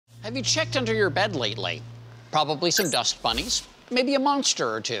Have you checked under your bed lately? Probably some dust bunnies, maybe a monster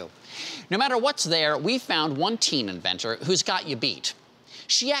or two. No matter what's there, we found one teen inventor who's got you beat.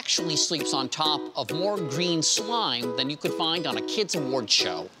 She actually sleeps on top of more green slime than you could find on a kids' award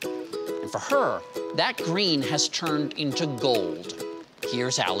show. And for her, that green has turned into gold.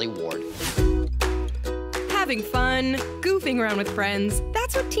 Here's Allie Ward. Having fun, goofing around with friends,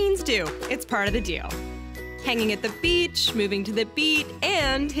 that's what teens do. It's part of the deal. Hanging at the beach, moving to the beat,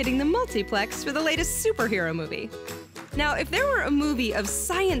 and hitting the multiplex for the latest superhero movie. Now, if there were a movie of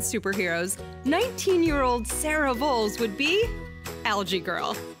science superheroes, 19-year-old Sara Volz would be Algae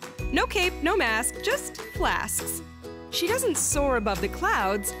Girl. No cape, no mask, just flasks. She doesn't soar above the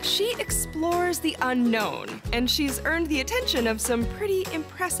clouds, she explores the unknown, and she's earned the attention of some pretty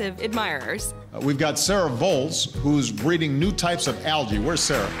impressive admirers. We've got Sara Volz, who's breeding new types of algae. Where's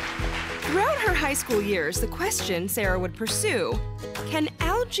Sara? Throughout her high school years, the question Sara would pursue: can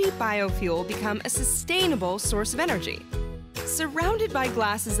algae biofuel become a sustainable source of energy? Surrounded by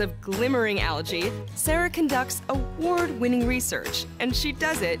glasses of glimmering algae, Sara conducts award-winning research, and she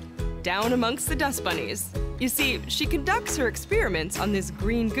does it down amongst the dust bunnies. You see, she conducts her experiments on this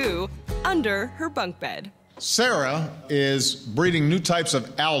green goo under her bunk bed. Sara is breeding new types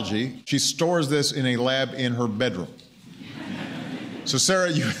of algae. She stores this in a lab in her bedroom. So Sara,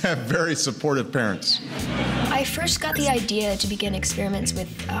 you have very supportive parents. I first got the idea to begin experiments with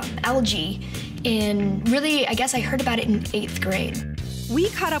algae in, really, I guess I heard about it in 8th grade. We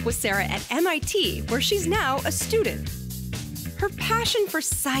caught up with Sara at MIT, where she's now a student. Her passion for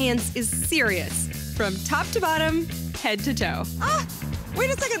science is serious, from top to bottom, head to toe. Ah, wait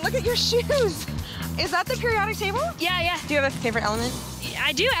a second, look at your shoes. Is that the periodic table? Yeah. Do you have a favorite element?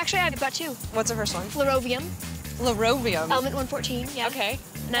 I do, actually. I've got two. What's the first one? Flerovium. Flerovium. Element 114, yeah. Okay.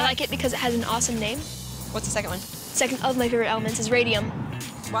 And I like it because it has an awesome name. What's the second one? Second of my favorite elements is radium.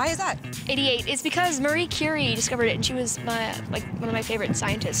 Why is that? 88. It's because Marie Curie discovered it, and she was one of my favorite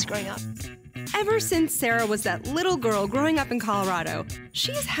scientists growing up. Ever since Sara was that little girl growing up in Colorado,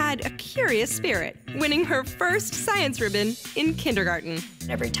 she's had a curious spirit, winning her first science ribbon in kindergarten.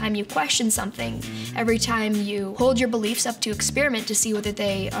 Every time you question something, every time you hold your beliefs up to experiment to see whether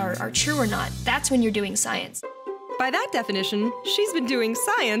they are true or not, that's when you're doing science. By that definition, she's been doing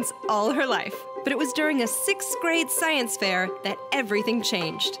science all her life. But it was during a 6th grade science fair that everything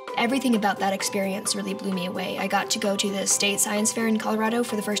changed. Everything about that experience really blew me away. I got to go to the state science fair in Colorado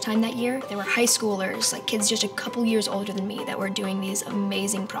for the first time that year. There were high schoolers, like kids just a couple years older than me, that were doing these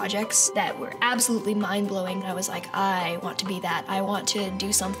amazing projects that were absolutely mind-blowing. I was like, I want to be that. I want to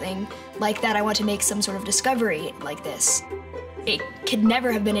do something like that. I want to make some sort of discovery like this. It could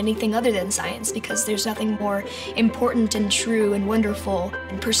never have been anything other than science, because there's nothing more important and true and wonderful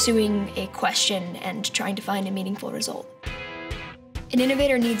than pursuing a question and trying to find a meaningful result. An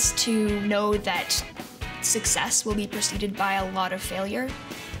innovator needs to know that success will be preceded by a lot of failure,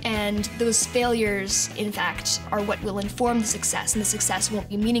 and those failures, in fact, are what will inform the success, and the success won't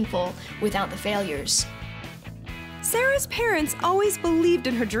be meaningful without the failures. Sara's parents always believed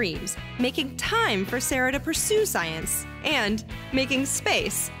in her dreams, making time for Sara to pursue science, and making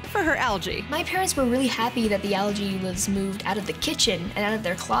space for her algae. My parents were really happy that the algae was moved out of the kitchen and out of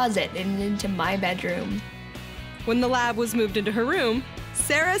their closet and into my bedroom. When the lab was moved into her room,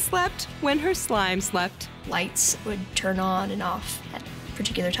 Sara slept when her slime slept. Lights would turn on and off at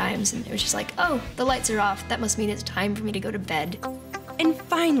particular times, and it was just like, oh, the lights are off. That must mean it's time for me to go to bed. And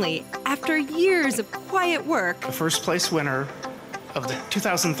finally, after years of quiet work, the first place winner of the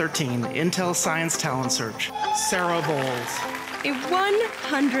 2013 Intel Science Talent Search, Sara Volz. A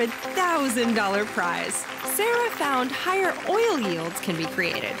 $100,000 prize. Sara found higher oil yields can be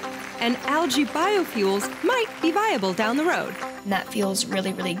created, and algae biofuels might be viable down the road. And that feels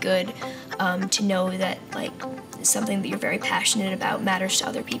really, really good to know that something that you're very passionate about matters to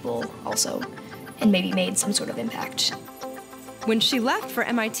other people also, and maybe made some sort of impact. When she left for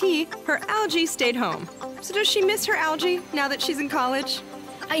MIT, her algae stayed home. So does she miss her algae now that she's in college?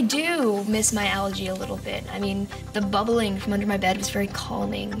 I do miss my algae a little bit. I mean, the bubbling from under my bed was very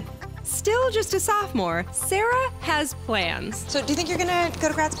calming. Still just a sophomore, Sara has plans. So do you think you're gonna go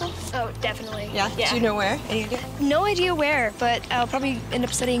to grad school? Oh, definitely. Yeah? Do you know where? Any idea? No idea where, but I'll probably end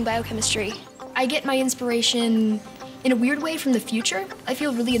up studying biochemistry. I get my inspiration in a weird way from the future. I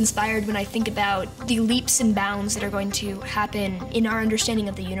feel really inspired when I think about the leaps and bounds that are going to happen in our understanding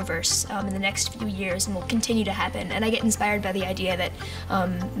of the universe in the next few years, and will continue to happen. And I get inspired by the idea that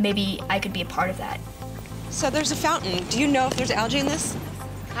maybe I could be a part of that. So there's a fountain. Do you know if there's algae in this?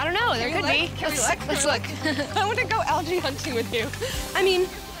 I don't know, there could be. Let's look. I want to go algae hunting with you. I mean,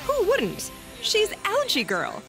 who wouldn't? She's Algae Girl,